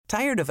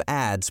Tired of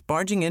ads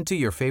barging into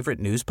your favorite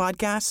news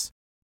podcasts?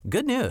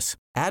 Good news.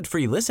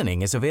 Ad-free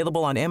listening is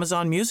available on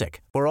Amazon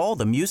Music for all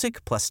the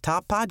music plus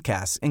top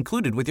podcasts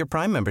included with your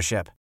Prime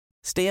membership.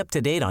 Stay up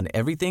to date on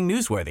everything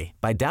newsworthy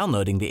by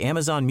downloading the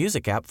Amazon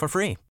Music app for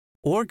free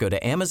or go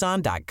to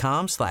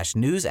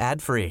amazon.com/news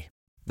ad free.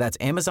 That's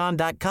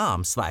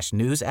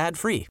amazon.com/news ad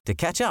free to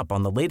catch up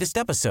on the latest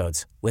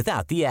episodes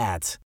without the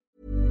ads.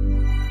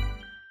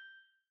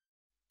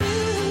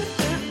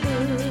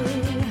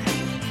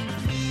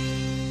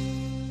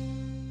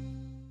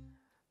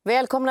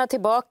 Välkomna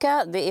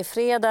tillbaka. Det är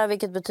fredag,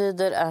 vilket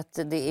betyder att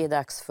det är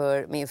dags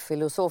för min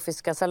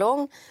filosofiska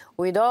salong.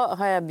 Och idag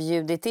har jag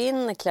bjudit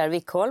in Claire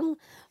Wickholm,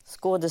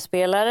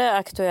 skådespelare,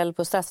 aktuell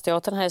på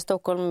Stadsteatern här i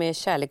Stockholm med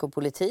Kärlek och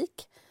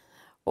politik.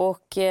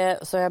 Och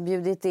så har jag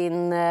bjudit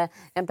in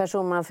en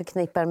person man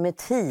förknippar med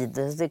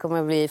tid. Det kommer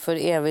att bli för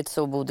evigt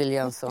så, Bodil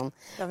Jönsson.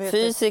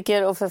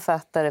 Fysiker och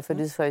författare, för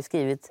du har ju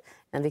skrivit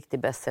en riktig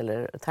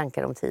bestseller,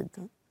 Tankar om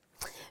tid.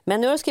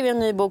 Men nu har jag skrivit en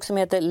ny bok som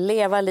heter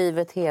Leva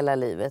livet hela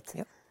livet.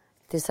 Ja.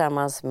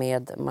 Tillsammans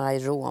med Maj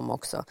Rom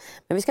också.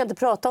 Men vi ska inte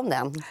prata om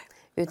den.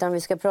 Utan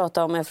vi ska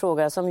prata om en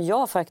fråga som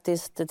jag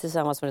faktiskt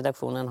tillsammans med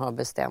redaktionen har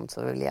bestämt.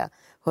 Så vill jag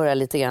höra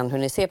lite grann hur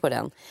ni ser på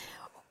den.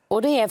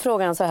 Och det är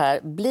frågan så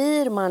här.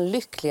 Blir man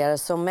lyckligare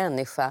som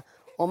människa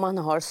om man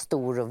har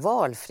stor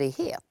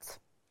valfrihet?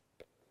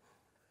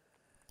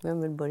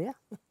 Vem vill börja?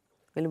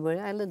 Vill du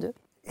börja eller du?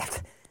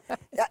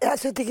 Jag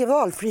tycker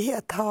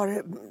valfrihet det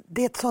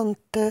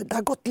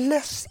har gått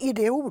löss i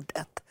det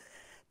ordet.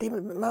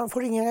 Man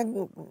får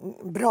inga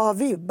bra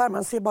vibbar,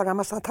 man ser bara en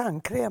massa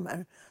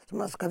tandkrämer som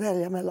man ska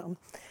välja mellan.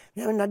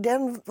 Jag menar,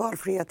 den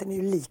valfriheten är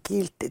ju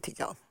likgiltig,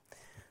 tycker jag.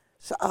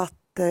 Så att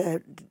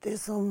det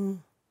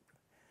som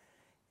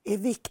är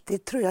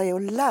viktigt, tror jag, är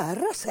att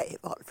lära sig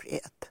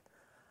valfrihet.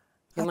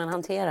 Hur man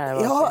hanterar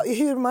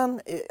valfrihet. Ja,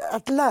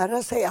 att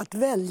lära sig att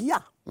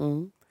välja.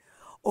 Mm.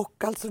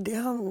 Och alltså det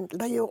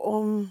handlar ju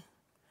om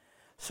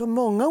så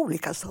många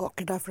olika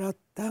saker, därför att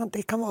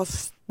det kan vara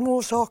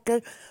små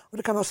saker och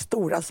det kan vara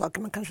stora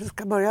saker. Man kanske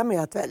ska börja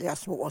med att välja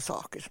små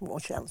saker, små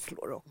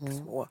känslor och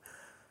små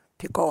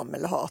tycka om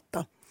eller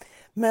hata.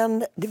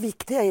 Men det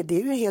viktiga är, det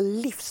är ju en hel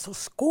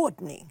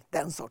livsåskådning,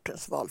 den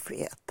sortens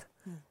valfrihet,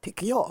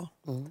 tycker jag.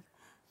 Mm.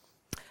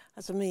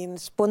 Alltså min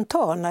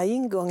spontana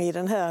ingång i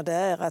den här, det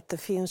är att det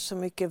finns så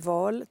mycket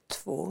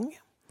valtvång.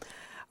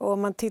 Och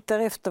om man tittar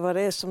efter vad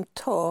det är som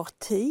tar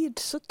tid,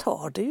 så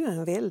tar det ju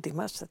en väldig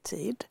massa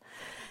tid.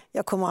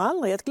 Jag kommer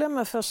aldrig att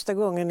glömma första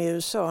gången i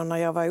USA när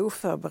jag var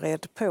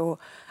oförberedd på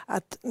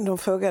att de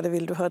frågade,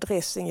 vill du ha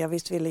dressing? Ja,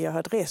 visst ville jag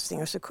ha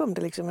dressing. Och så kom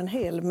det liksom en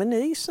hel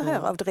meny så här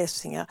av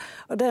dressingar.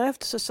 Och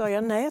därefter så sa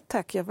jag, nej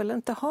tack, jag vill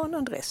inte ha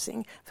någon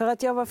dressing. För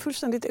att jag var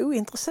fullständigt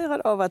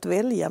ointresserad av att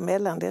välja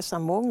mellan dessa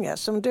många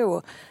som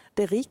då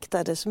det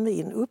riktades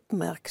min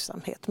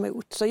uppmärksamhet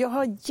mot. Så jag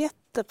har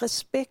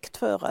jätterespekt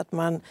för att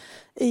man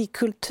i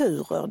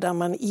kulturer där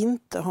man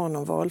inte har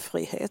någon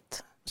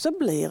valfrihet, så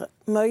blir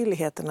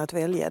möjligheten att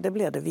välja, det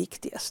blir det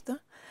viktigaste.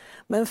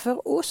 Men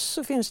för oss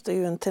så finns det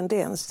ju en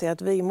tendens till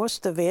att vi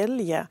måste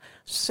välja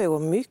så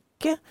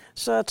mycket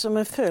så att som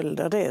en följd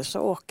av det så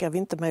orkar vi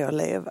inte med att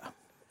leva.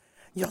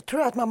 Jag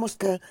tror att man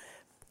måste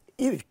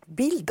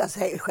utbilda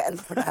sig själv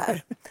för det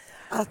här.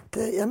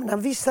 Jag menar,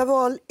 vissa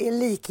val är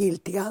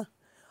likgiltiga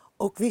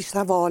och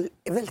vissa val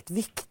är väldigt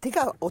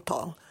viktiga att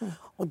ta.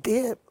 Och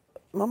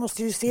man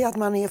måste ju se att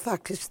man är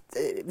faktiskt,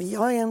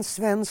 jag är en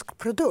svensk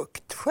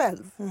produkt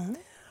själv.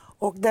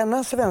 Och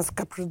denna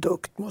svenska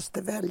produkt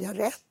måste välja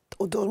rätt.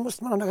 Och då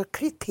måste man ha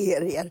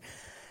kriterier.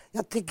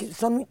 Jag tycker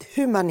som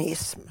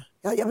humanism.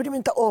 Jag bryr mig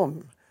inte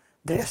om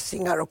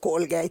dressingar och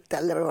Colgate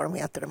eller vad de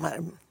heter. De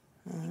här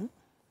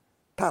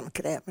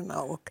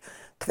tandkrämerna och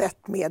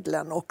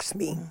tvättmedlen och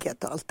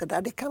sminket och allt det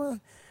där. Det kan man,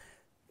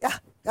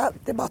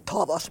 det är bara att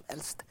ta vad som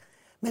helst.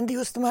 Men det är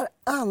just de här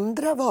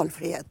andra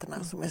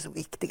valfriheterna som är så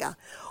viktiga.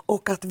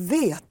 Och att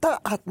veta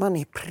att man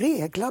är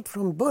präglad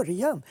från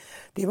början.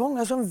 Det är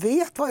många som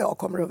vet vad jag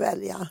kommer att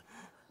välja.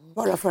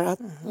 Bara för att...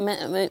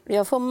 Men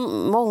jag får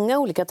många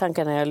olika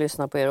tankar när jag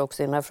lyssnar på er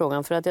också i den här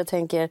frågan. För att jag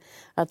tänker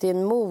att det är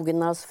en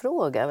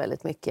mognadsfråga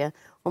väldigt mycket.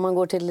 Om man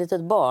går till ett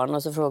litet barn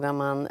och så frågar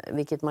man,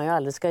 vilket man ju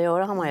aldrig ska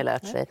göra har man ju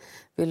lärt sig.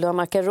 Vill du ha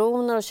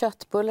makaroner och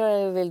köttbullar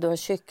eller vill du ha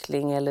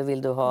kyckling eller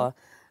vill du ha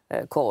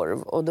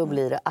korv? Och då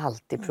blir det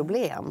alltid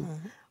problem.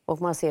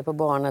 Och man ser på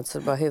barnet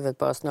så bara huvudet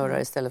bara snurrar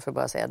istället för att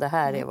bara säga, det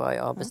här är vad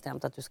jag har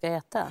bestämt att du ska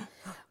äta.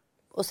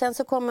 Och sen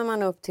så kommer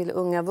man upp till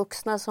unga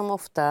vuxna som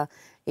ofta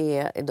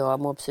idag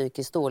mår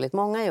psykiskt dåligt.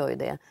 Många gör ju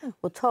det.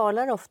 Och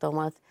talar ofta om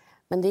att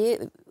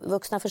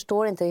vuxna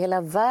förstår inte,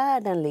 hela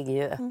världen ligger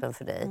ju öppen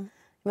för dig.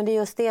 Men det är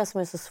just det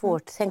som är så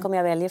svårt. Tänk om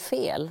jag väljer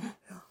fel.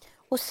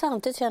 Och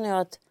samtidigt känner jag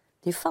att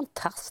det är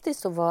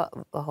fantastiskt att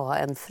ha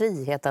en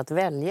frihet att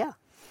välja.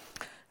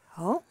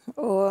 Ja,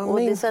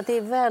 så att det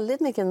är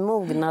väldigt mycket en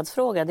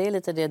mognadsfråga. Det är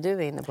lite det du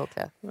är inne på,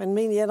 Claire. Men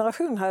min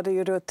generation hade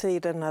ju då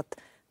tiden att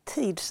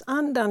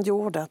tidsandan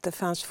gjorde att det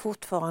fanns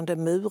fortfarande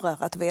murar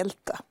att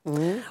välta.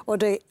 Och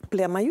det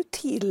blir man ju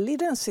till i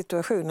den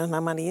situationen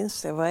när man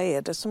inser vad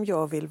är det som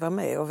jag vill vara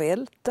med och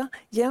välta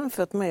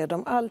jämfört med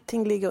om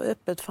allting ligger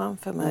öppet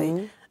framför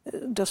mig.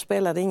 Då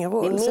spelar det ingen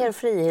roll. Det är mer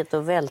frihet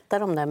att välta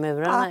de där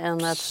murarna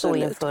än att stå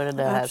inför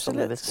det här som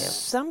du beskrev.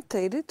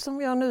 Samtidigt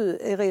som jag nu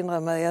erinrar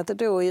mig att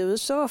då i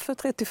USA för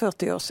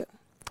 30-40 år sedan,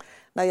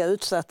 när jag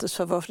utsattes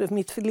för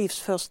mitt livs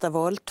första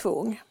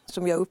valtvång,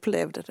 som jag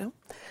upplevde det,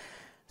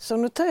 så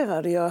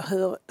noterade jag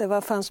hur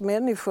det fanns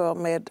människor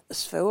med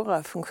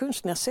svåra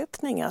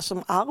funktionsnedsättningar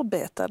som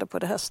arbetade på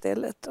det här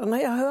stället. Och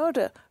när jag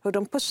hörde hur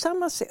de på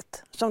samma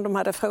sätt som de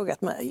hade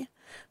frågat mig,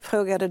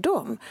 frågade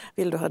dem,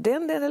 vill du ha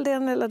den eller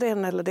den eller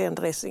den eller den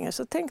dressingen,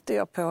 så tänkte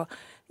jag på,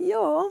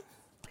 ja,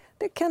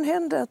 det kan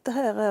hända att det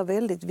här är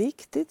väldigt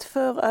viktigt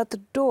för att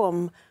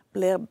de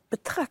blir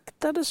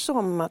betraktade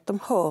som att de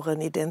har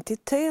en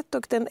identitet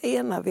och den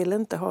ena vill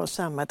inte ha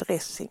samma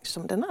dressing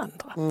som den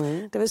andra.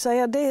 Det vill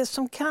säga det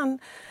som kan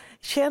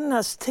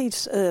kännas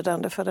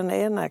tidsödande för den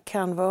ena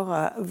kan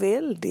vara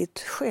väldigt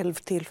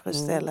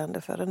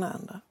självtillfredsställande för den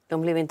andra.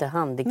 De blev inte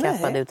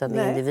handikappade utan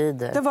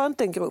individer. Det var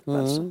inte en grupp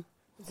alltså.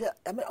 Ja,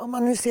 men om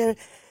man nu ser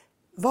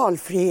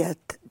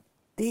valfrihet,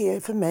 det är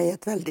för mig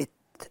ett väldigt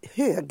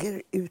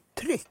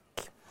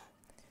högeruttryck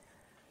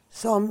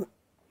som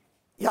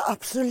jag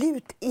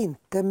absolut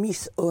inte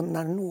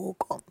missunnar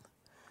någon.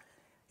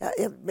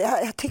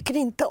 Jag tycker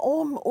inte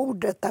om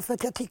ordet därför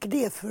att jag tycker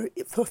det är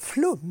för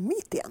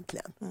flummigt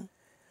egentligen.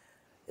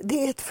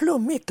 Det är ett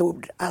flummigt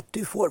ord att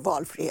du får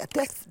valfrihet.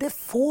 Det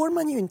får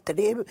man ju inte.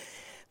 Det är,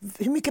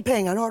 hur mycket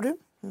pengar har du?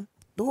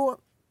 Då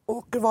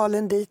åker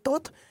valen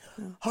ditåt.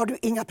 Har du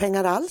inga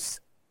pengar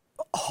alls?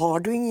 Har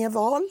du ingen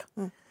val?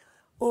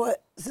 Och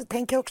så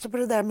tänker jag också på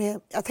det där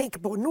med, jag tänker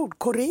på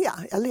Nordkorea.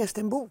 Jag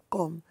läste en bok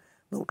om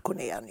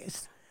Nordkorea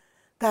nyss.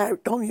 Där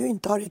de ju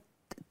inte har ett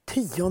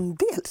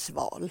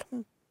tiondelsval.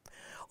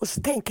 Och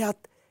så tänker jag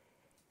att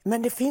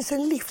men det finns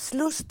en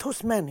livslust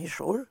hos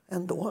människor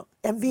ändå.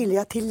 En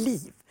vilja till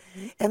liv.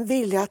 En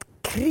vilja att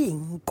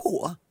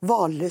kringgå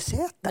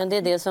vallösheten. Men det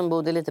är det som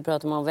Bodil lite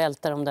pratar om, att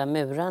välta de där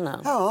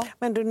murarna. Ja.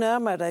 Men du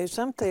närmar dig ju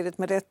samtidigt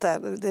med detta,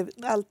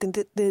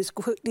 alltid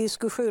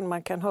diskussion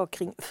man kan ha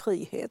kring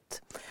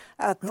frihet.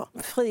 Att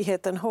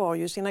friheten har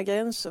ju sina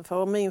gränser, för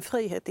om min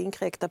frihet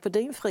inkräktar på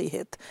din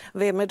frihet,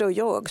 vem är då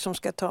jag som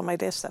ska ta mig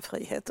dessa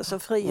friheter? Så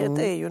frihet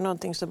är ju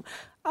någonting som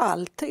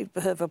alltid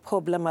behöver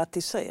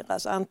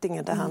problematiseras,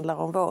 antingen det handlar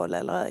om val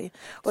eller ej.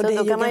 Och så det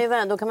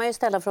då kan man ju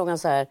ställa frågan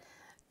så här,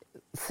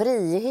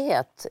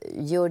 frihet,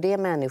 gör det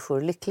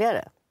människor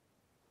lyckligare?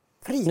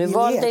 Nu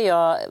valde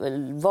jag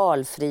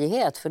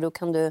valfrihet för då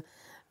kan du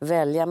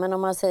välja, men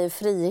om man säger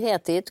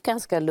frihet, det är ett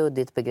ganska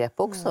luddigt begrepp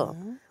också.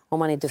 Om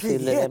man inte frihet,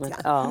 fyller det med,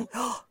 ja.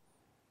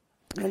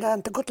 Men det har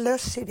inte gått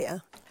lös i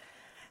det.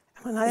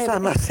 Men På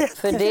samma sätt.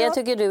 För det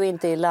tycker du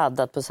inte är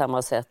laddat på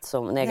samma sätt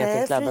som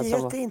negativt laddat? Nej,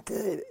 frihet är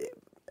inte...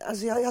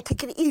 Alltså jag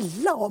tycker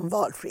illa om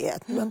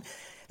valfrihet, men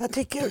jag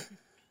tycker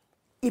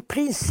i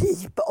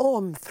princip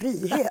om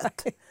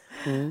frihet.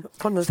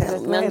 På något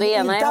sätt. Men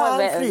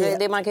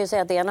det man kan ju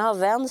säga att det ena har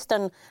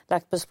vänstern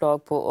lagt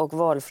beslag på och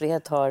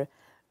valfrihet har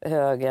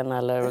högern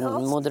eller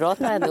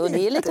Moderaterna. Och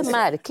det är lite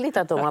märkligt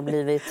att de har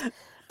blivit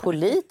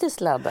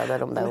politiskt laddade,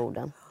 de där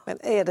orden. Men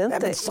är det inte...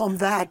 Men som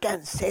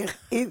världen ser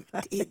ut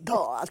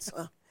idag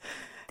alltså.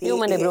 Jo,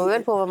 men det beror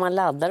väl på vad man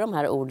laddar de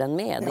här orden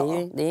med. Ja.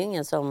 Det är ju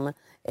ingen som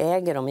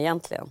äger dem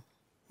egentligen.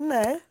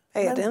 Nej,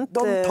 men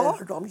de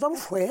tar dem, de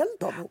stjäl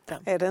dem.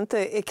 Är det inte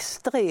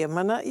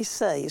extremerna i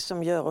sig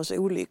som gör oss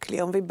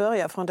olyckliga? Om vi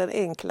börjar från den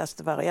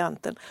enklaste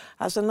varianten.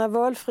 Alltså när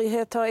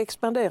valfrihet har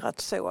expanderat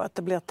så att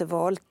det blir till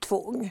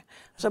valtvång,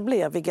 så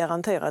blir vi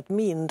garanterat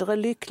mindre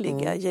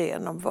lyckliga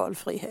genom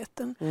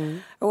valfriheten.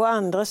 Å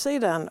andra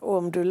sidan,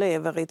 om du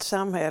lever i ett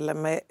samhälle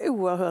med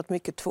oerhört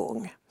mycket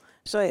tvång,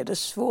 så är det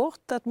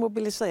svårt att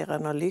mobilisera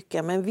någon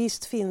lycka. Men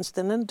visst finns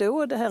den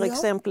ändå, det här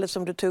exemplet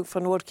som du tog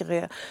från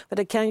Nordkorea. För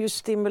det kan ju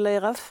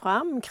stimulera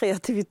fram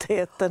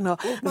kreativiteten och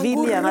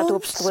viljan att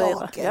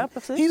obstruera. Ja,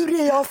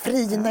 hur är jag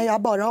fri när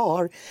jag bara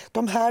har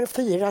de här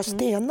 4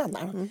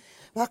 stenarna?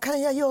 Vad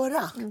kan jag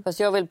göra? Fast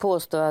jag vill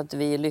påstå att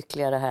vi är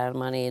lyckligare här än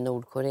man är i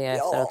Nordkorea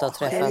efter att ha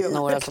träffat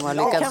några som har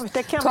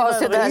lyckats ta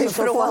sig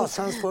därifrån.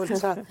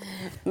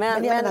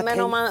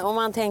 Men om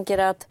man tänker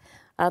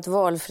att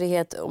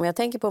valfrihet, om jag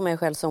tänker på mig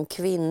själv som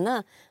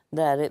kvinna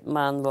där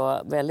man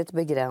var väldigt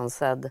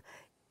begränsad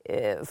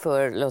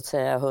för låt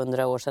säga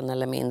 100 år sedan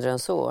eller mindre än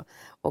så,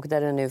 och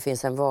där det nu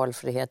finns en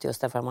valfrihet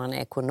just därför att man har en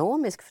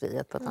ekonomisk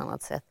frihet på ett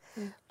annat sätt,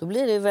 då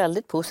blir det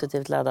väldigt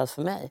positivt laddat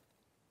för mig.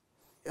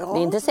 Ja. Det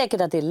är inte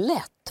säkert att det är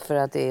lätt för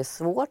att det är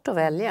svårt att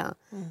välja,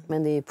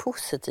 men det är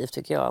positivt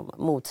tycker jag.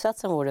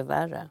 Motsatsen vore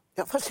värre.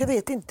 Ja, fast jag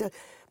vet inte...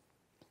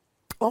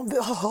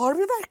 Har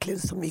vi verkligen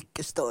så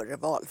mycket större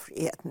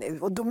valfrihet nu?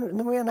 Och då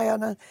menar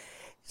jag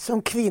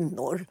som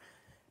kvinnor.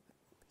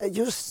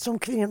 Just som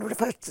kvinnor.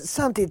 För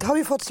samtidigt har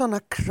vi fått sådana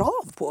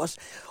krav på oss.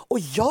 Och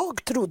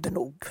jag trodde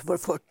nog för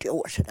 40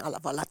 år sedan i alla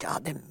fall att jag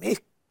hade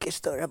mycket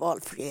större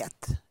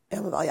valfrihet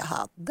än vad jag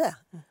hade.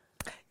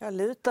 Jag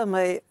lutar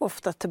mig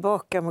ofta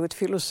tillbaka mot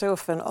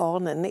filosofen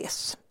Arne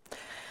Näss.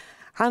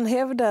 Han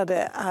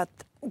hävdade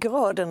att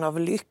graden av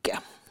lycka,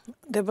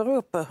 det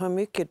beror på hur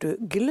mycket du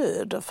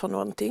glöder för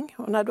någonting.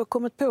 Och när du har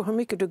kommit på hur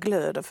mycket du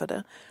glöder för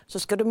det så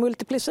ska du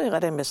multiplicera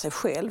det med sig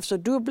själv. Så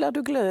dubblar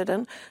du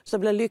glöden så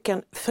blir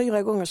lyckan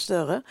 4 gånger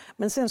större.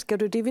 Men sen ska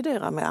du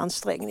dividera med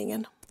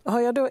ansträngningen. Och har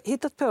jag då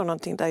hittat på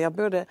någonting där jag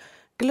både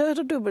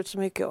glöder dubbelt så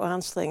mycket och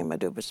anstränger mig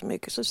dubbelt så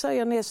mycket, så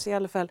säger Ness i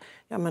alla fall,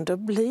 ja men då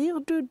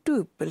blir du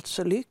dubbelt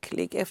så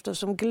lycklig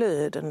eftersom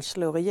glöden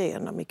slår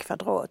igenom i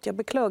kvadrat. Jag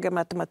beklagar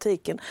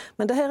matematiken,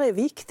 men det här är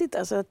viktigt,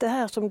 alltså att det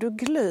här som du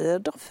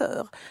glöder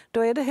för,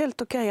 då är det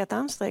helt okej att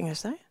anstränga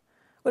sig.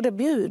 Och det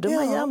bjuder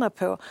man gärna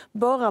på,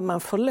 bara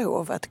man får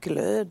lov att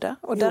glöda.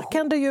 Och där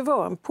kan det ju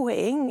vara en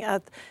poäng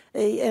att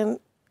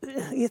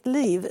i ett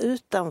liv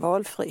utan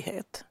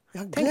valfrihet.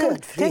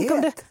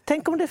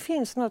 Tänk om det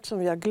finns något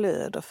som jag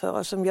glöder för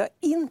och som jag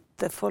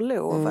inte får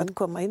lov att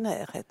komma i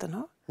närheten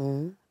av.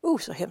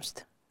 Så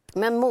hemskt.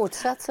 Men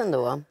motsatsen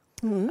då,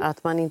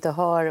 att man inte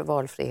har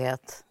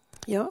valfrihet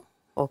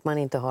och man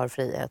inte har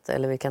frihet,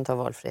 eller vi kan ta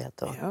valfrihet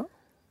då. Ja.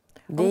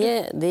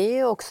 Det är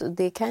ju också,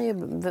 det kan ju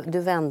du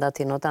vända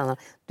till något annat.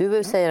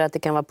 Du säger att det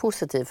kan vara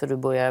positivt för du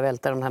börjar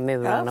välta de här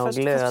murarna och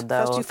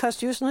glöda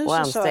fast just nu och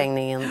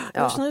ansträngningen.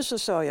 Just nu så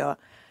sa jag,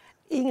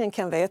 ingen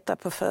kan veta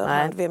på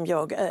förhand vem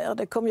jag är.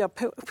 Det kom jag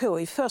på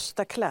i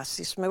första klass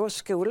i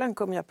småskolan,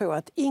 kom jag på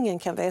att ingen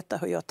kan veta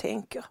hur jag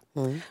tänker.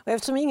 Och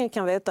eftersom ingen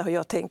kan veta hur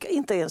jag tänker,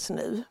 inte ens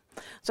nu,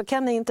 så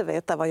kan ni inte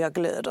veta vad jag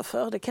glöder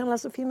för. Det kan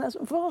alltså finnas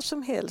vad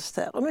som helst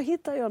här. Och nu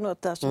hittar jag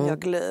något där som jag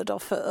glöder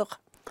för.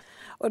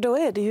 Och då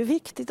är det ju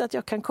viktigt att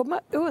jag kan komma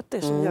åt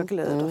det som jag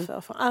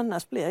glöder för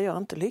annars blir jag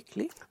inte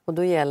lycklig. Och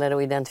då gäller det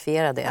att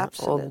identifiera det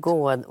och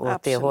gå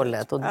åt det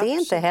hållet. Och det är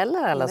inte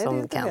heller alla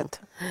som kan.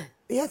 Rätt.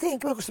 Jag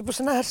tänker också på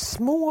såna här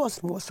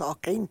små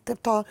saker, inte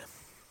ta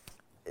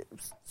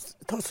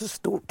så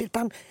stort,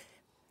 utan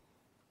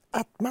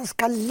att man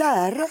ska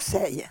lära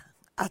sig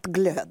att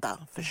glöda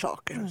för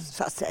saker,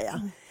 så att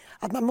säga.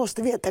 Att man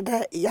måste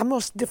veta, jag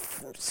måste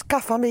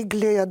skaffa mig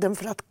glöden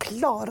för att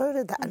klara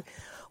det där.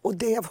 Och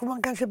det får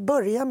man kanske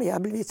börja med. Jag har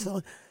blivit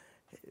så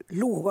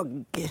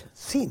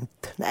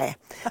lågsint. Nej,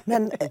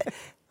 men...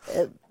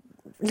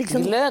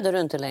 liksom, glöder du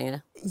inte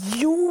längre?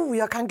 Jo,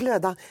 jag kan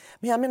glöda.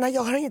 Men jag menar,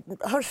 jag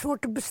har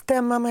svårt att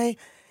bestämma mig.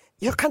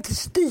 Jag kan inte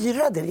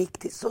styra det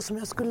riktigt så som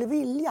jag skulle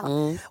vilja.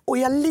 Och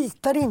jag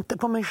litar inte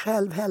på mig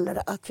själv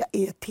heller att jag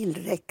är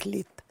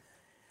tillräckligt.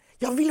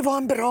 Jag vill vara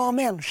en bra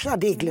människa,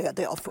 det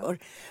glöder jag för.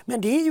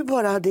 Men det är ju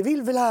bara, det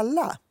vill väl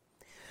alla.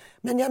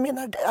 Men jag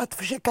menar att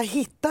försöka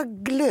hitta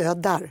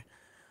glödar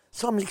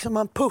som liksom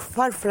man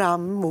puffar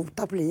fram mot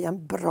att bli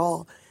en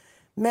bra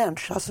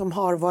människa som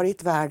har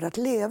varit värd att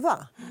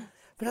leva.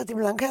 För att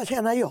ibland kan jag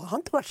känna att jag har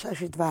inte varit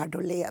särskilt värd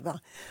att leva.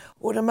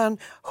 Och när man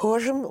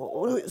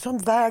hör som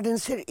världen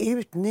ser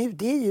ut nu,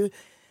 det är ju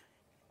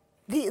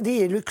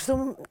det är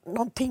liksom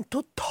någonting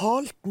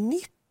totalt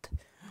nytt,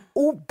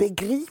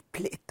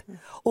 obegripligt.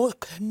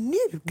 Och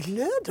nu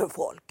glöder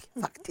folk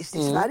faktiskt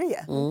i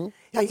Sverige.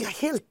 Jag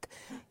är helt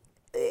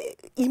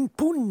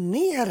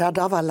imponerad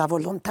av alla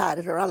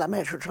volontärer och alla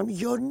människor som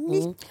gör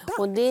nytta.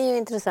 Och det är ju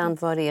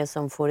intressant vad det är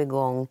som får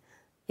igång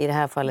i det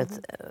här fallet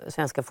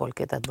svenska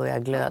folket att börja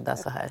glöda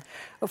så här.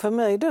 Och för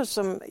mig då,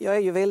 som jag är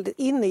ju väldigt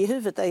inne i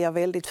huvudet, är jag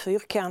väldigt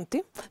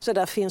fyrkantig. Så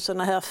där finns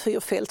såna här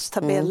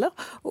fyrfältstabeller.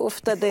 Och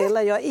ofta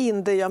delar jag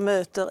in det jag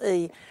möter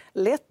i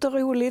lätt och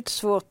roligt,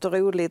 svårt och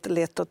roligt,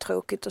 lätt och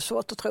tråkigt och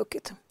svårt och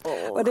tråkigt.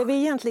 Och det vi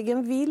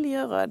egentligen vill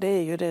göra, det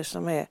är ju det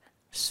som är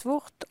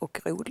svårt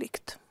och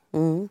roligt.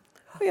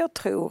 Och jag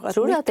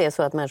tror du att det är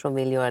så att människor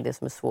vill göra det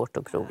som är svårt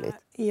och roligt?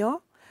 Ja.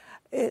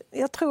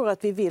 Jag tror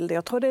att vi vill det.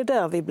 Jag tror det är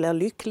där vi blir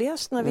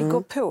lyckligast, när vi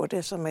går på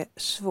det som är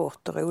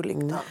svårt och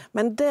roligt.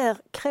 Men där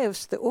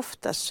krävs det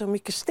ofta så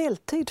mycket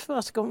ställtid för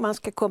att man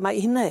ska komma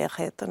i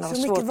närheten av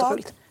svårt och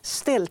roligt.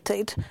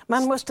 Ställtid.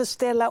 Man måste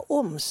ställa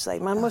om sig.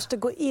 Man måste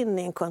gå in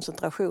i en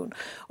koncentration.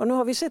 Och nu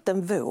har vi sett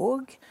en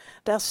våg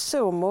där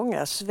så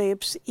många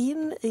sveps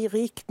in i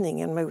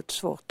riktningen mot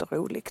svårt och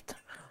roligt.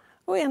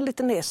 Och en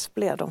liten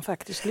blir de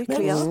faktiskt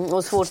lyckliga.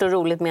 Och svårt och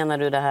roligt menar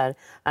du det här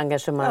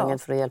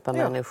engagemanget för att hjälpa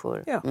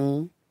människor? Ja.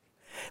 Men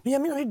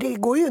jag menar, det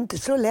går ju inte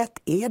så lätt,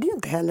 är det ju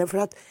inte heller, för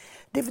att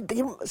det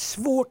är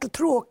svårt och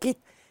tråkigt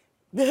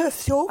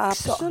behövs ju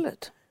också.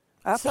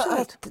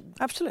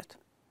 Absolut.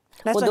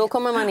 Och då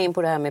kommer man in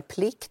på det här med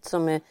plikt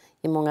som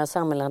i många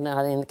samhällen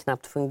hade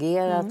knappt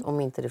fungerat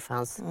om inte det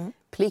fanns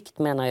plikt,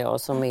 menar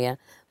jag, som är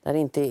där det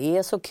inte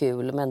är så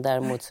kul, men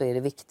däremot så är det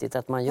viktigt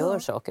att man gör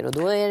saker. Och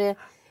då är det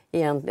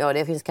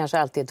det finns kanske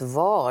alltid ett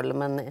val,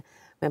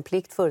 men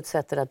plikt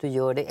förutsätter att du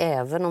gör det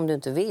även om du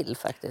inte vill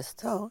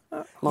faktiskt. Ja.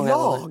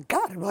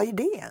 Lagar, vad är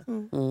det?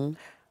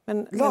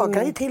 Men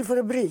lagar är till för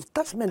att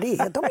brytas, men det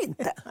är de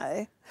inte.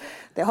 Nej,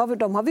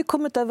 de har vi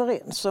kommit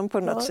överens om på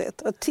något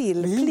sätt. Och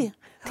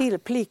till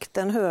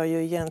plikten hör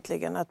ju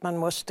egentligen att man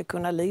måste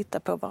kunna lita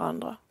på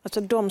varandra.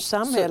 Alltså de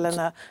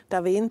samhällena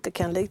där vi inte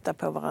kan lita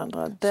på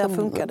varandra, där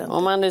funkar det inte.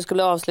 Om man nu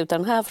skulle avsluta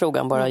den här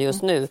frågan bara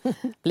just nu,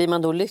 blir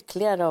man då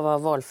lyckligare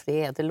av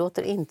valfrihet? Det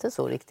låter inte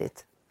så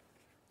riktigt.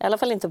 I alla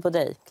fall inte på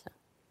dig.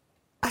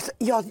 Alltså,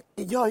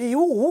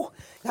 jo.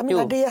 Jag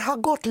menar, det har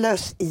gått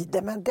löss i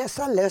det, men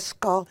dessa löss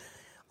ska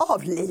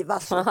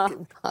avlivas och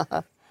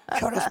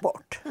köras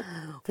bort.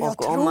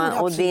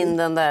 Och din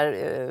den där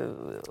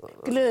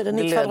glöden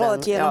i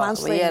kvadrat genom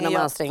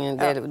ansträngning.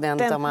 Den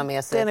tar man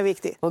med sig. Den är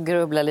viktig. Och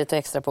grubbla lite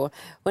extra på.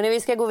 Och när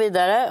vi ska gå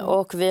vidare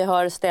och vi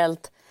har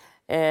ställt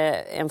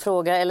en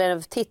fråga, eller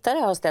tittare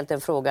har ställt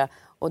en fråga,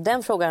 och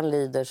den frågan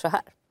lyder så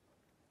här.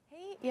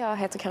 Hej, jag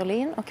heter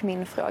Caroline och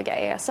min fråga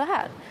är så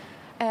här.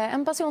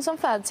 En person som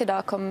föds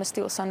idag kommer med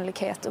stor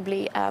sannolikhet att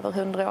bli över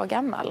 100 år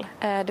gammal.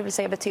 Det vill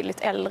säga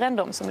betydligt äldre än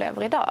de som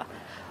lever idag.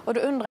 Och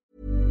då undrar...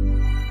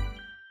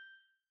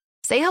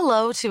 Say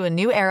hello to a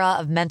new era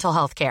of mental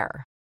health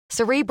care.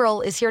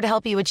 Cerebral is here to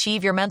help you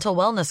achieve your mental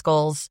wellness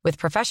goals with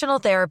professional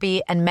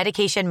therapy and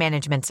medication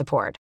management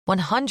support.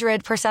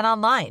 100%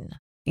 online.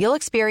 You'll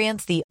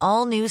experience the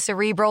all-new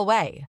Cerebral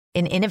way,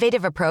 an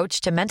innovative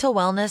approach to mental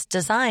wellness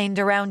designed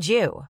around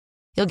you.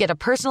 You'll get a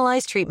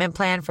personalized treatment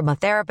plan from a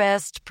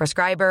therapist,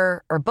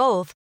 prescriber, or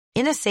both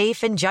in a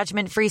safe and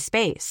judgment-free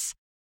space.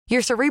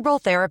 Your Cerebral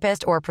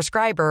therapist or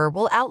prescriber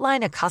will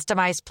outline a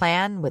customized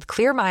plan with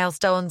clear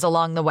milestones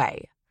along the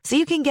way, so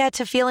you can get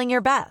to feeling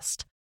your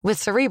best.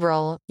 With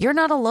Cerebral, you're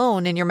not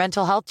alone in your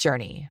mental health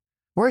journey.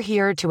 We're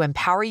here to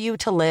empower you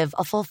to live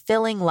a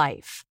fulfilling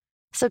life.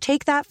 So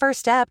take that first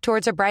step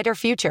towards a brighter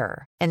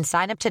future and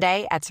sign up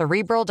today at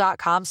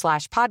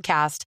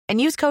Cerebral.com/podcast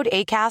and use code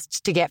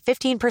ACAST to get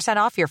 15%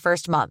 off your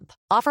first month.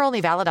 Offer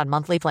only valid on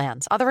monthly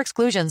plans. Other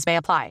exclusions may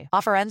apply.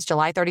 Offer ends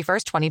July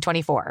 31st,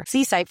 2024.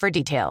 See site for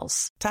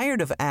details.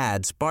 Tired of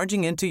ads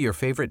barging into your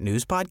favorite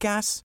news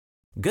podcasts?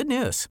 Good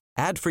news.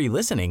 Ad-free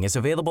listening is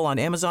available on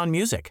Amazon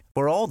Music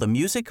for all the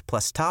music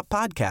plus top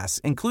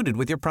podcasts included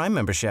with your Prime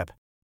membership.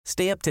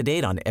 Stay up to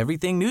date on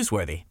everything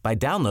newsworthy by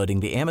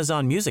downloading the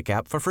Amazon Music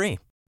app for free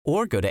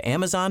or go to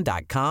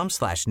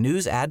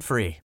amazon.com/news ad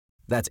free.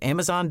 That's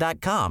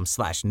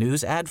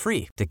amazon.com/news ad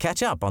free to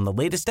catch up on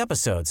the latest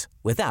episodes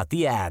without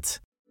the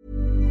ads.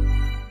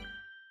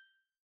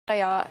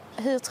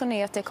 Hur tror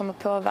ni att det kommer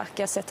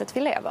påverka sättet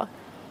vi lever?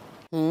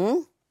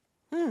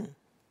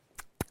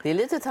 Det är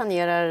lite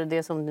tangerar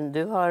det som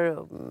du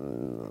har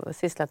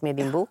sysslat med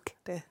i din bok.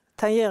 Det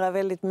tangerar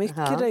väldigt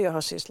mycket det jag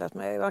har sysslat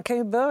med. Man kan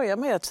ju börja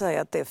med att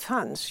säga att det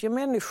fanns ju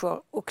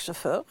människor också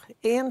för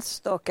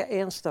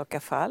enstaka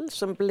fall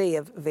som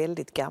blev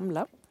väldigt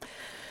gamla.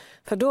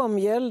 För dem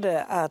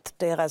gällde att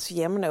deras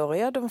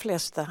jämnåriga,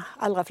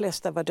 allra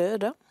flesta var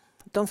döda.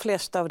 De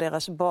flesta av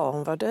deras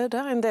barn var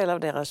döda, en del av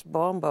deras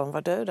barnbarn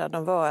var döda.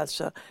 De var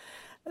alltså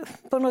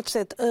på något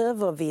sätt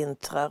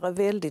övervintrare,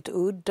 väldigt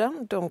udda.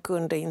 De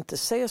kunde inte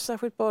se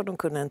särskilt bra, de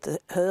kunde inte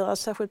höra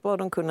särskilt bra,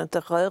 de kunde inte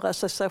röra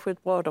sig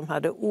särskilt bra, de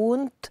hade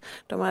ont,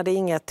 de hade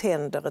inga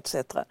tänder etc.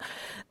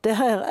 Det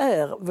här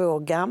är vår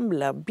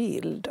gamla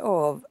bild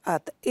av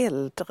att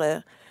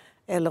äldre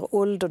eller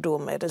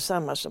ålderdom är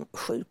detsamma som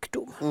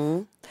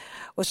sjukdom.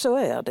 Och så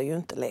är det ju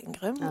inte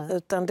längre,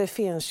 utan det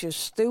finns ju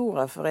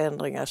stora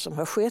förändringar som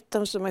har skett.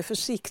 De som är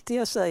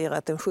försiktiga säger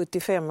att en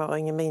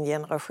 75-åring i min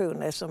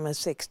generation är som en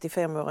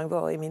 65-åring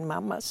var i min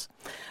mammas.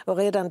 Och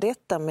redan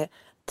detta med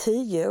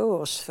 10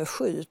 års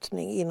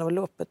förskjutning inom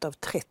loppet av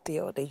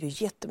 30 år, det är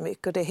ju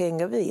jättemycket och det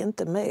hänger vi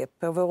inte med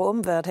på. Vår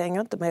omvärld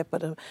hänger inte med på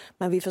det,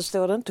 men vi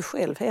förstår det inte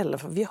själv heller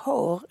för vi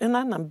har en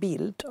annan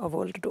bild av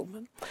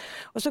ålderdomen.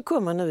 Och så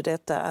kommer nu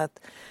detta att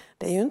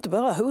det är ju inte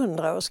bara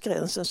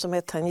 100-årsgränsen som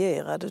är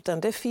tangerad utan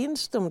det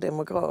finns de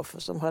demografer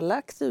som har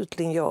lagt ut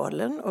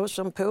linjalen och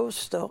som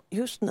påstår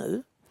just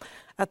nu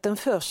att den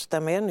första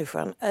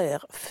människan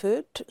är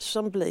född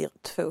som blir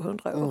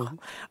 200 år.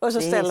 Och så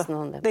det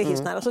är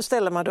hisnande. Och så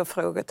ställer man då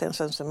frågor till en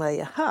sån som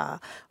mig,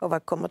 och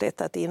vad kommer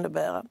detta att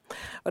innebära?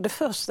 Och det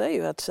första är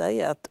ju att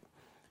säga att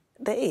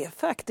det är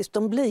faktiskt,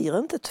 de blir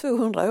inte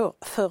 200 år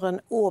förrän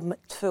om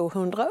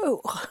 200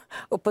 år.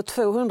 Och på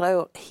 200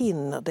 år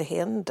hinner det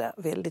hända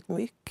väldigt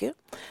mycket.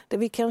 Det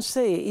vi kan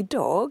se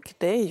idag,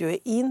 det är ju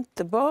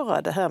inte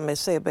bara det här med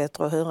se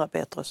bättre och höra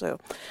bättre och så.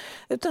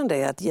 Utan det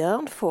är att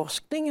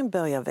hjärnforskningen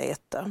börjar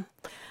veta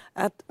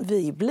att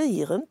vi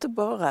blir inte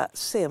bara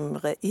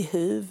sämre i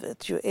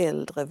huvudet ju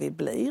äldre vi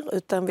blir,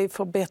 utan vi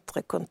får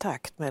bättre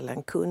kontakt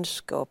mellan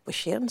kunskap och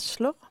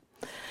känslor.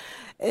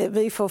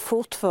 Vi får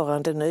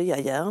fortfarande nya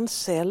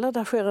hjärnceller,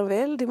 där sker en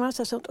väldig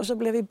massa sånt. Och så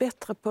blir vi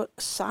bättre på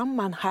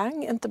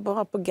sammanhang, inte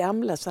bara på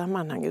gamla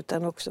sammanhang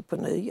utan också på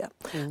nya.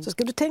 Så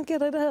ska du tänka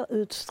dig det här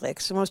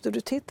utsträckt så måste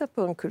du titta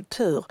på en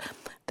kultur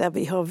där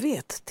vi har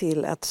vett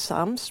till att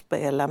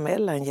samspela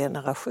mellan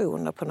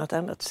generationer på något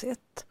annat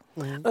sätt.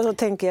 Och så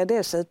tänker jag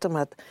dessutom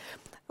att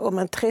om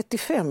en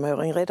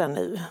 35-åring redan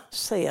nu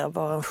ser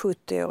vad en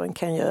 70-åring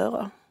kan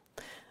göra,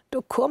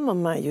 då kommer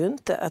man ju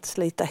inte att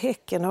slita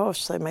häcken av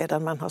sig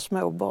medan man har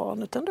små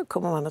barn, utan då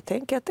kommer man att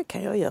tänka att det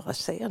kan jag göra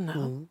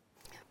senare.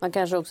 Man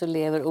kanske också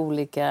lever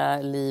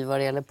olika liv vad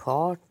det gäller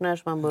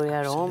partners, man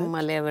börjar om,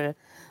 man lever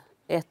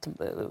ett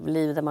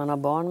liv där man har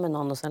barn med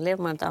någon och sen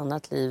lever man ett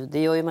annat liv.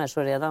 Det gör ju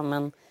människor redan,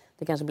 men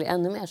det kanske blir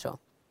ännu mer så.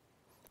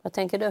 Vad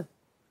tänker du?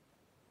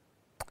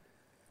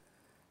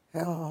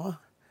 Ja,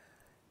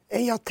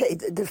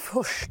 Det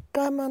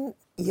första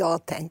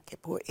jag tänker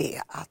på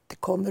är att det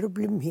kommer att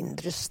bli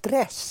mindre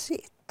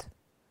stressigt.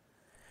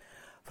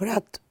 För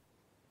att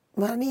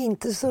man är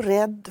inte så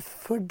rädd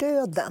för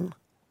döden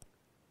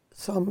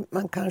som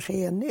man kanske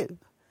är nu.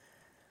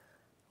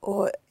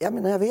 Och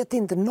jag vet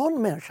inte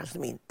någon människa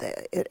som inte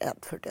är rädd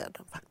för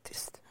döden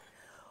faktiskt.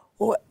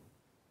 Och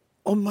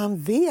om man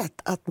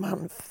vet att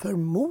man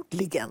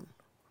förmodligen,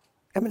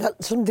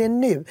 som det är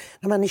nu,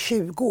 när man är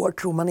 20 år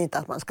tror man inte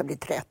att man ska bli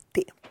 30.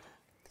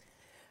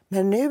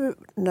 Men nu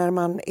när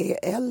man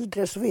är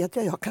äldre så vet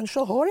jag kanske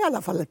har i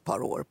alla fall ett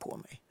par år på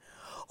mig.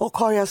 Och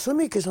har jag så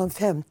mycket som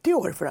 50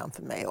 år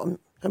framför mig, om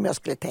jag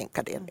skulle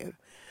tänka det nu,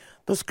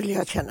 då skulle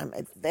jag känna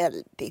mig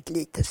väldigt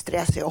lite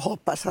stressig och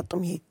hoppas att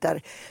de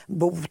hittar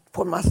bot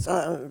på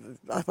massa,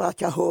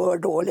 att jag hör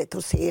dåligt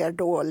och ser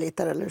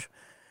dåligt.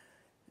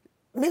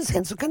 Men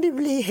sen så kan det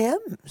bli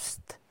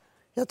hemskt.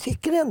 Jag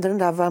tycker ändå den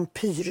där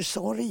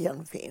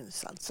vampyrsorgen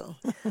finns alltså.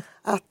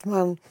 Att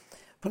man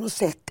på något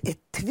sätt är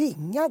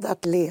tvingad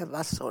att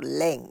leva så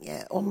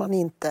länge om man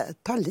inte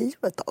tar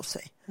livet av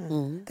sig.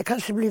 Mm. Det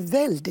kanske blir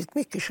väldigt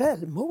mycket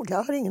självmord,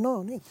 jag har ingen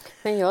aning.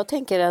 Men jag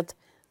tänker att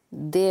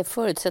det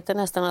förutsätter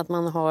nästan att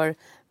man har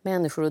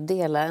människor att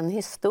dela en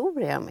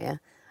historia med.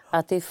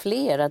 Att det är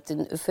fler,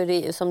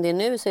 för som det är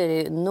nu så är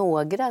det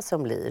några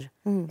som blir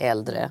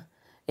äldre.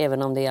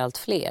 Även om det är allt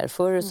fler.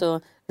 Förr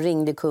så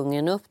ringde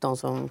kungen upp de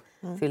som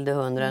fyllde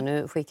 100.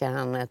 Nu skickar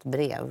han ett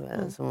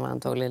brev som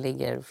antagligen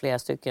ligger flera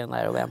stycken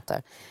där och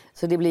väntar.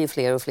 Så det blir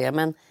fler och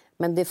fler.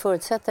 Men det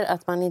förutsätter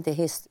att man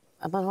inte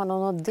att man har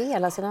någon att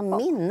dela sina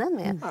minnen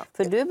med. Ja.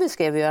 För du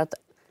beskrev ju att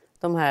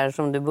de här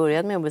som du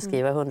började med att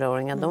beskriva,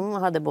 100-åringar, de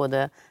hade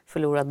både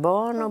förlorat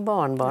barn och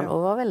barnbarn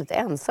och var väldigt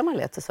ensamma,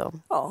 lät det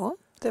som. Ja,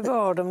 det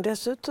var de.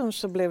 Dessutom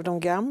så blev de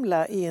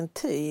gamla i en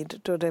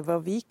tid då det var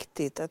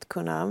viktigt att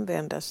kunna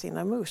använda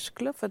sina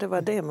muskler, för det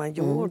var det man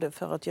gjorde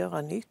för att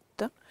göra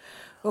nytta.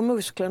 Och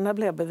musklerna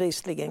blir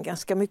bevisligen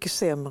ganska mycket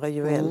sämre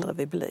ju äldre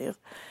vi blir.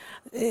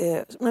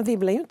 Men vi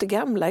blir ju inte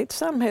gamla i ett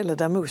samhälle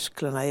där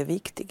musklerna är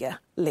viktiga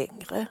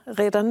längre.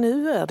 Redan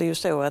nu är det ju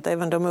så att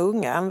även de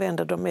unga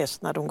använder dem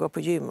mest när de går på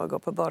gym och går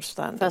på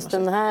badstranden. Fast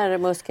den här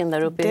muskeln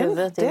där uppe i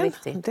huvudet är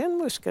viktig. Den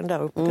muskeln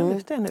där uppe,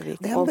 den är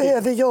viktig. Den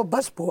behöver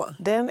jobbas på.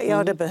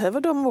 Det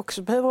behöver de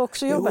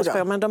också jobbas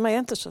på, men de är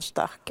inte så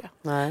starka.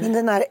 Nej. Men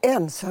den här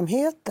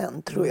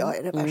ensamheten tror jag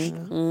är det värsta.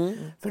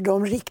 För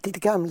de riktigt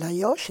gamla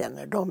jag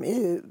känner, de är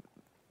ju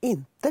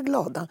inte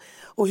glada.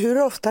 Och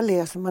hur ofta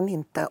läser man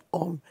inte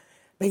om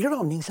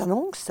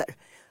begravningsannonser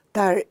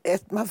där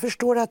man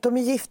förstår att de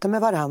är gifta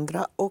med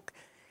varandra och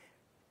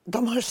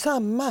de har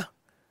samma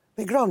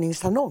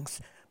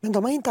begravningsannons, men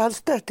de har inte alls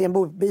stött i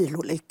en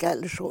bilolycka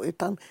eller så,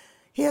 utan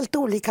helt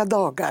olika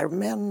dagar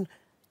men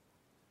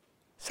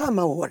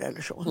samma år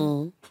eller så.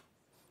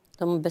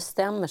 De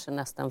bestämmer sig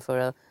nästan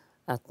för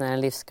att när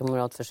en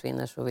livskamrat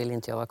försvinner så vill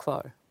inte jag vara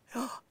kvar.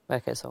 Ja.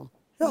 Verkar det som.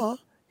 Ja.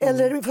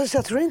 Eller, fast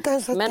jag tror inte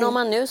ens att men om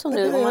man nu som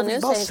du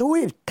var så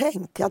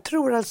uttänkt. Jag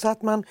tror alltså att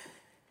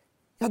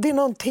det är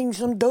någonting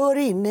som dör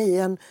inne i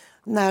en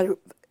när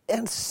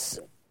ens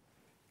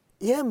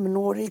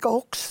jämnåriga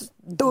också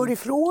dör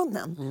ifrån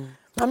en.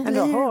 Men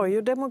då har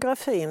ju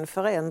demografin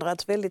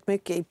förändrats väldigt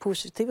mycket i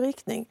positiv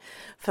riktning.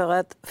 För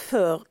att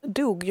förr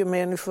dog ju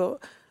människor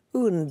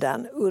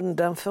undan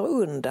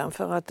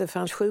för att det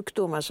fanns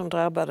sjukdomar som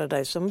drabbade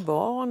dig som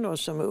barn och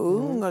som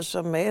ung och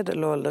som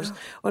medelålders.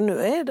 Och nu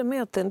är det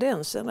mer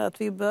tendensen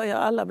att vi börjar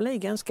alla bli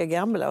ganska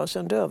gamla och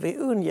sen dör vi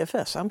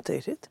ungefär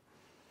samtidigt.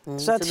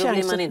 Så att då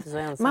blir man inte så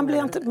ensam.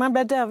 Man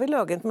blir där vid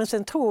laget, men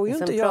sen tror ju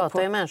inte jag på... Sen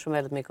pratar ju människor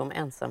väldigt mycket om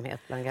ensamhet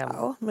bland gamla.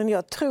 Ja, men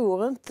jag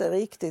tror inte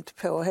riktigt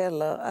på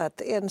heller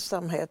att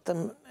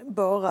ensamheten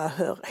bara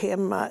hör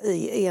hemma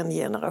i en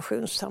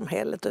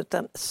generationssamhället,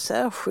 utan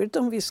särskilt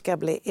om vi ska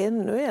bli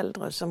ännu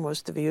äldre så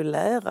måste vi ju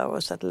lära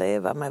oss att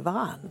leva med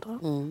varandra.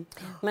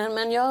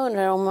 Men jag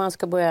undrar om man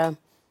ska börja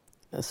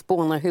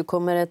spåna, hur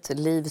kommer ett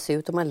liv se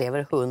ut om man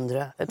lever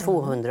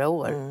 200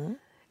 år?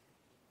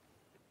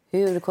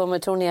 Hur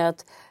tror ni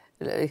att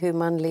hur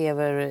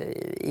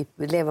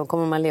man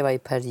kommer man leva i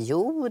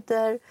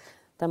perioder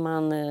där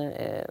man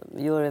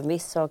gör en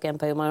viss sak en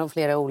period, man har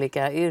flera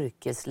olika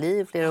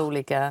yrkesliv, flera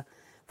olika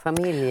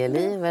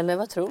familjeliv, eller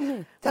vad tror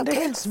ni?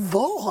 Ens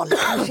val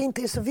kanske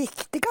inte är så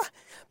viktiga.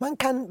 Man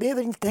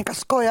behöver inte tänka,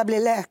 ska jag bli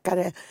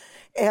läkare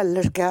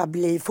eller ska jag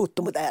bli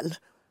fotomodell?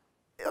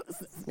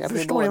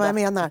 Förstår ni vad jag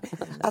menar?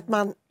 Att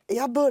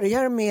jag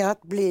börjar med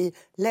att bli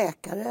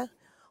läkare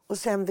och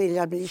sen vill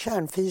jag bli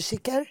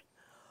kärnfysiker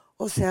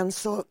och sen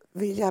så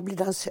vill jag bli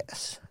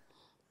dansös.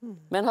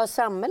 Men har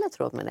samhället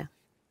råd med det?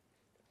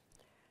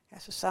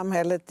 Alltså,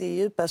 samhället i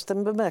djupaste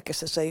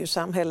bemärkelse så är ju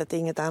samhället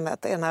inget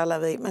annat än alla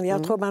vi. Men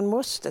jag tror man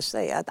måste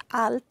säga att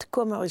allt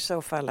kommer i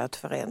så fall att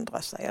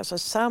förändra sig. Alltså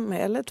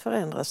samhället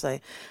förändrar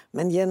sig.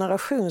 Men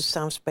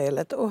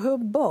generationssamspelet och hur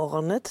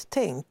barnet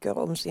tänker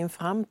om sin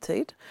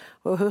framtid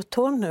och hur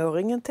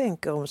tonåringen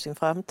tänker om sin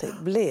framtid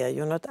blir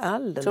ju något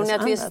alldeles annat. Tror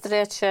ni att vi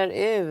stretchar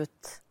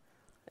ut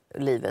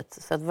livet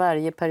så att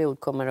varje period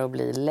kommer att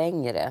bli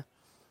längre?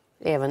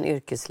 Även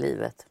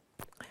yrkeslivet?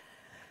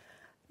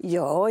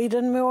 Ja, i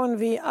den mån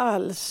vi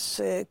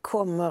alls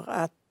kommer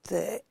att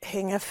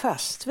hänga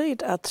fast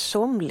vid att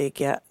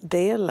somliga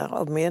delar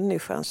av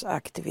människans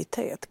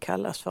aktivitet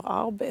kallas för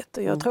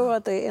arbete. Jag tror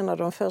att det är en av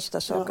de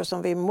första saker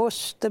som vi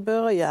måste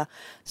börja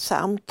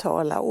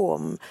samtala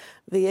om.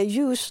 Vi är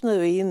just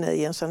nu inne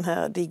i en sån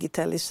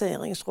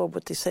här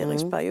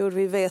robotiseringsperiod.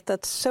 Vi vet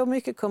att så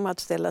mycket kommer att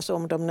ställas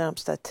om de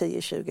närmsta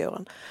 10-20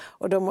 åren.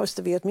 Och då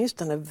måste vi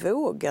åtminstone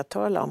våga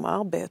tala om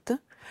arbete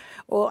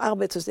och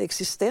arbetets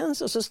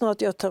existens. Och så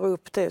snart jag tar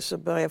upp det så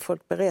börjar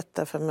folk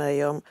berätta för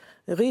mig om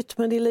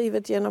rytmen i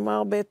livet genom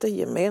arbete,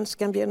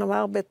 gemenskap genom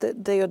arbete,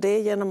 det och det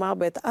genom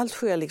arbete. Allt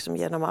sker liksom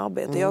genom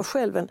arbete. Jag är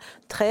själv en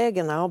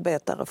trägen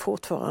arbetare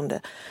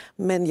fortfarande.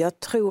 Men jag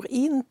tror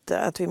inte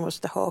att vi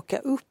måste haka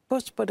upp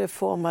oss på det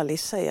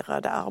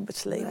formaliserade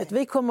arbetslivet.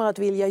 Vi kommer att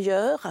vilja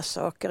göra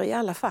saker i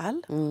alla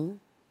fall.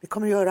 Vi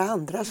kommer att göra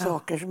andra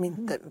saker som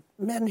inte...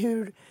 Men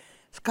hur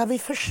ska vi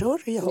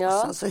försörja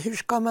oss? Alltså,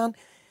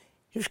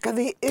 hur ska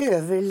vi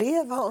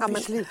överleva om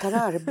vi slutar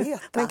arbeta?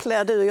 Men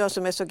Claire, du och jag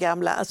som är så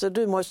gamla, alltså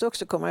du måste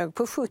också komma ihåg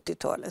på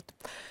 70-talet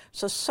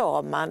så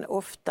sa man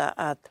ofta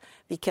att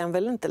vi kan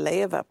väl inte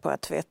leva på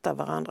att tvätta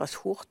varandras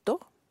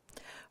skjortor.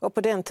 Och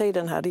på den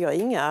tiden hade jag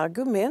inga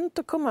argument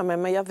att komma med,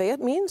 men jag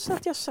minns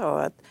att jag sa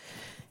att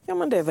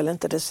men det är väl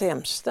inte det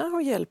sämsta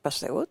att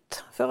hjälpas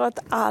åt. För att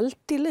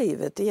allt i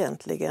livet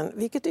egentligen,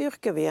 vilket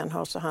yrke vi än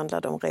har, så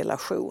handlar det om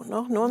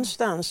relationer.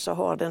 Någonstans så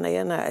har den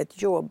ena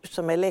ett jobb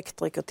som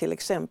elektriker till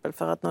exempel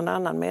för att någon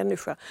annan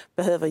människa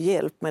behöver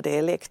hjälp med det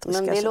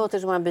elektriska. Men det låter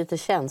som att man byter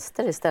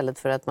tjänster istället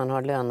för att man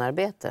har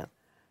lönearbete.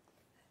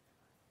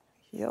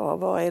 Ja,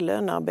 vad är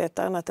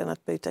lönearbete annat än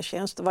att byta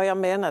tjänster? Vad jag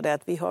menade är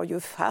att vi har ju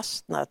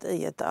fastnat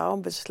i ett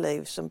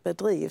arbetsliv som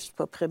bedrivs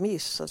på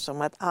premisser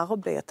som att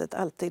arbetet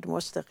alltid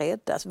måste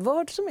räddas.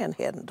 Vad som än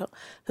händer,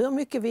 hur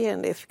mycket vi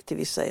än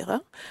effektiviserar,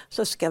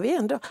 så ska vi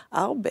ändå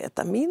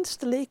arbeta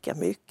minst lika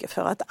mycket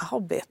för att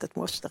arbetet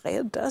måste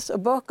räddas. Och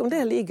bakom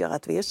det ligger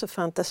att vi är så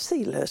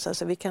fantasilösa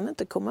så vi kan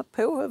inte komma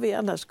på hur vi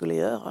annars skulle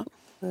göra.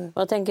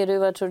 Vad tänker du,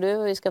 vad tror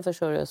du vi ska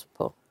försörja oss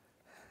på?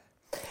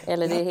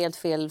 Eller det är helt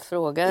fel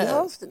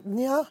fråga?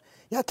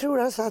 Jag tror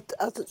alltså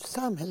att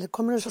samhället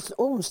kommer att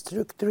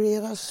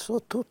omstruktureras så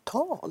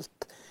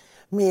totalt.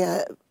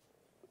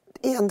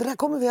 Ändra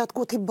kommer vi att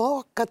gå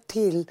tillbaka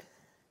till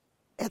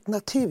ett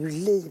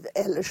naturliv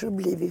eller så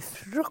blir vi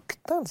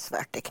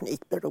fruktansvärt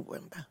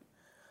teknikberoende.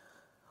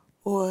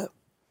 Och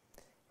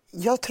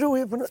jag tror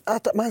ju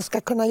att man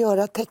ska kunna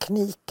göra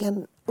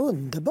tekniken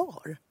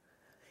underbar.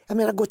 Jag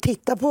menar, gå och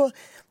titta på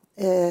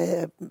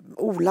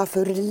Olaf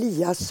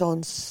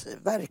Eliassons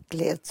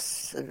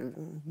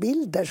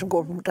verklighetsbilder som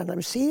går på Moderna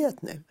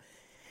museet nu.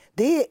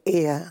 Det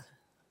är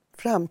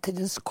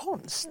framtidens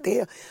konst, det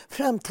är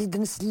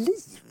framtidens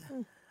liv.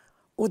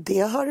 Och det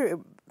är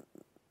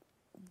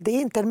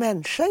inte en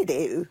människa i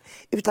det,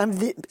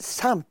 utan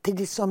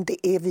samtidigt som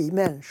det är vi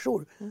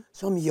människor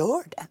som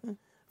gör det.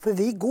 För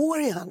vi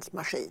går i hans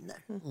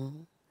maskiner.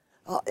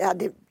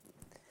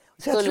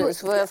 Så jag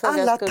tror att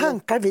alla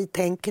tankar vi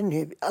tänker nu,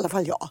 i alla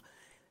fall jag,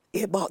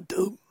 är bara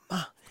dumma.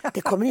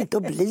 Det kommer inte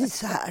att bli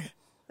så här.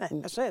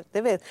 Nej, alltså,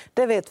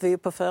 det vet vi ju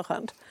på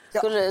förhand.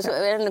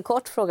 En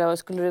kort fråga,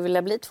 skulle du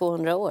vilja bli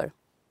 200 år?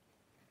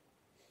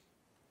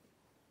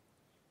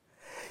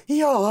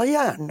 Ja,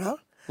 gärna.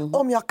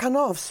 Om jag kan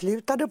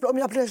avsluta det, om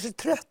jag plötsligt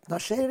tröttnar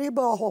så är det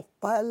bara att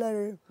hoppa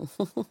eller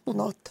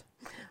något.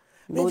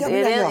 Men jag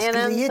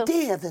skulle ge ett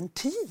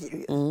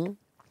äventyr.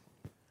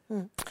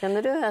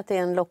 Känner du att det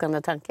är en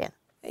lockande tanke?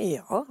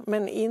 Ja,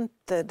 men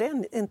inte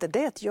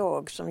det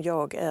jag som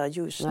jag är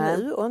just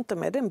nu och inte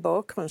med den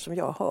bakgrund som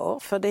jag har.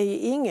 För det är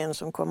ingen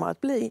som kommer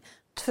att bli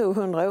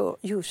 200 år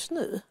just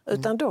nu.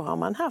 Utan då har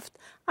man haft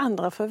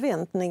andra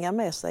förväntningar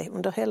med sig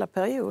under hela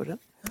perioden.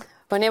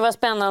 Hörrni, vad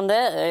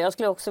spännande. Jag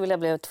skulle också vilja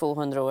bli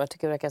 200 år. Jag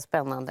tycker det verkar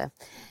spännande.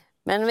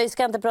 Men vi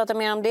ska inte prata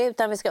mer om det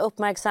utan vi ska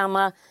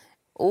uppmärksamma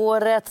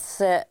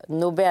årets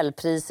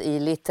Nobelpris i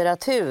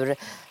litteratur.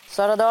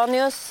 Sara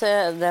Danius,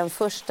 den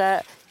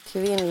första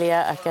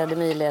kvinnliga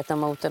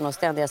akademiledamoten och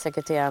ständiga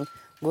sekreteraren,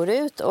 går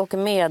ut och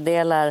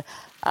meddelar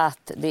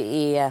att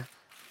det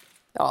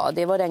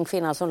var den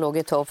kvinnan som låg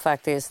i topp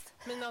faktiskt.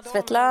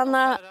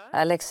 Svetlana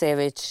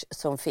Alexievich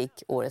som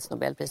fick årets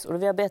Nobelpris.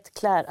 Och vi har bett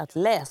Claire att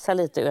läsa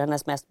lite ur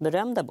hennes mest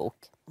berömda bok.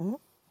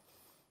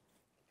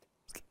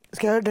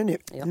 Ska jag göra det nu?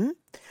 Ja.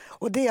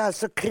 Och det är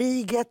alltså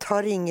Kriget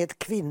har inget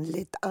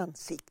kvinnligt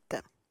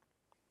ansikte.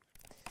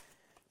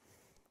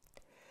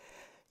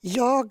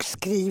 Jag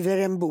skriver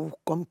en bok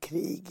om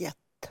kriget.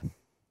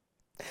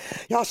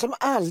 Jag som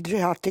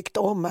aldrig har tyckt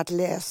om att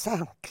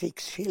läsa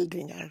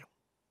krigsskildringar.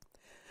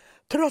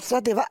 Trots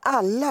att det var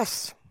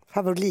allas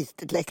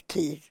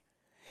favoritlektyr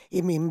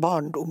i min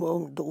barndom och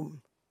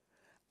ungdom.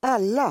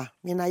 Alla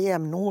mina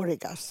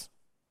jämnårigas.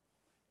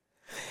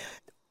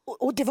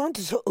 Och det var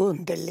inte så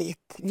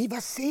underligt. Vi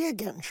var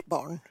segerns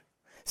barn.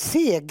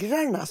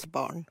 Segrarnas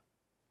barn.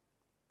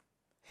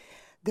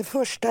 Det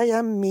första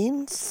jag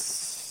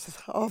minns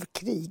av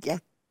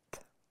kriget.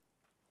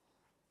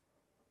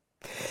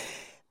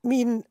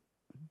 Min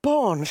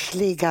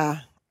barnsliga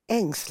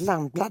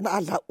ängslan bland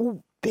alla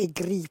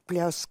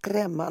obegripliga och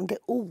skrämmande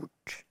ord.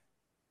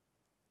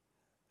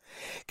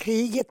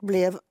 Kriget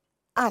blev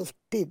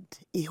alltid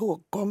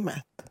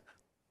ihågkommet.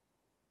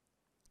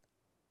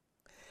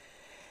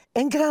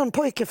 En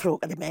grannpojke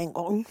frågade mig en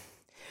gång: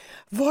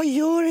 vad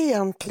gör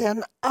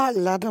egentligen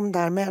alla de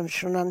där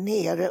människorna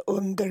nere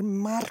under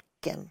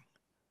marken?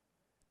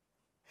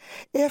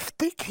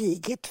 Efter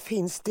kriget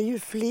finns det ju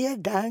fler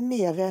där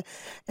nere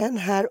än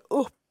här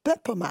uppe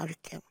på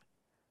marken.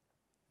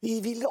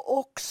 Vi ville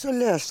också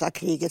lösa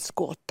krigets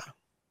gåta.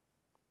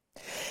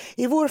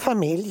 I vår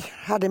familj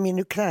hade min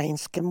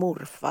ukrainske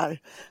morfar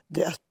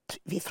dött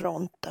vid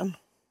fronten.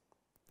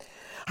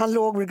 Han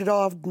låg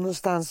begravd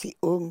någonstans i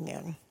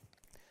Ungern.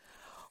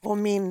 Och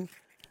min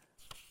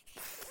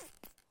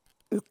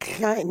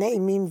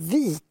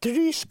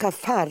vitryska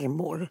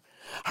farmor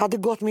hade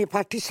gått med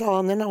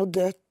partisanerna och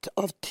dött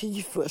av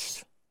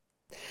tyfus.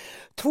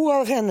 2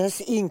 av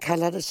hennes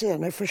inkallade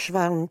söner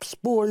försvann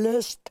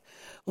spårlöst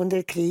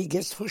under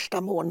krigets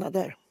första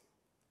månader.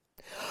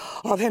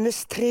 Av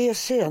hennes 3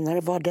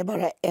 söner var det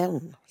bara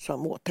en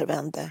som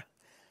återvände.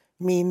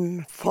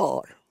 Min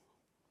far.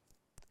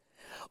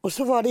 Och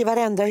så var det i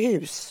varenda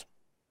hus.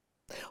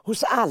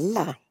 Hos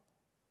alla.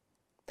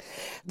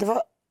 Det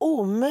var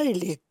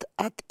omöjligt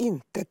att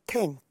inte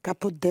tänka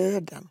på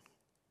döden.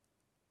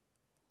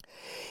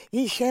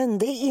 Vi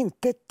kände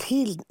inte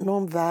till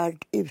någon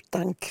värld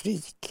utan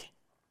krig.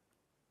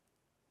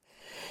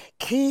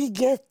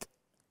 Kriget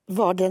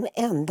var den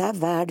enda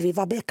värld vi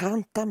var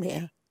bekanta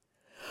med.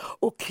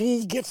 Och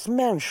krigets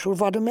människor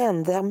var de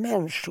enda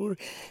människor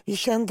vi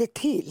kände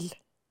till.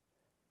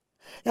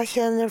 Jag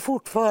känner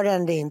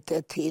fortfarande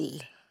inte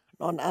till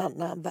någon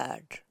annan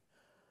värld.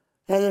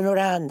 Eller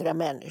några andra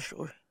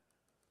människor.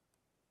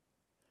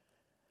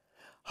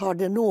 Har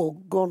det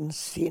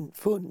någonsin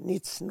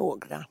funnits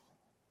några?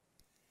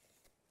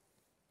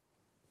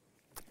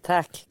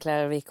 Tack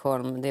Clara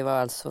Wickholm. Det var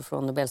alltså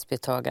från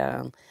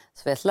Nobelpristagaren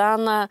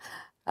Svetlana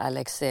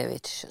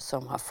Alexievich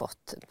som har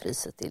fått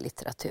priset i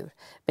litteratur.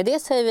 Med det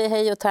säger vi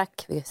hej och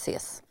tack. Vi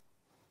ses.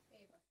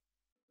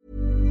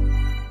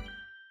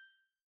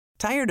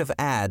 Tired of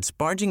ads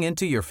barging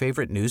into your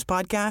favorite news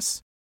podcasts?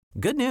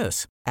 Good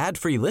news.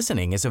 Ad-free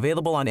listening is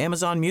available on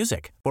Amazon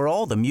Music for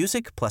all the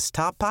music plus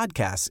top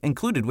podcasts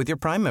included with your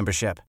Prime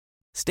membership.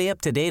 Stay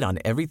up to date on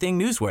everything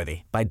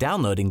newsworthy by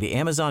downloading the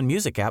Amazon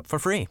Music app for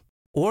free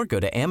or go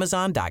to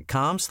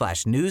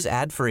amazon.com/news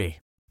ad free.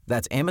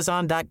 That's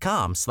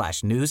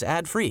amazon.com/news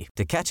ad free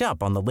to catch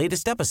up on the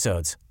latest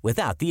episodes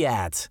without the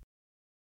ads.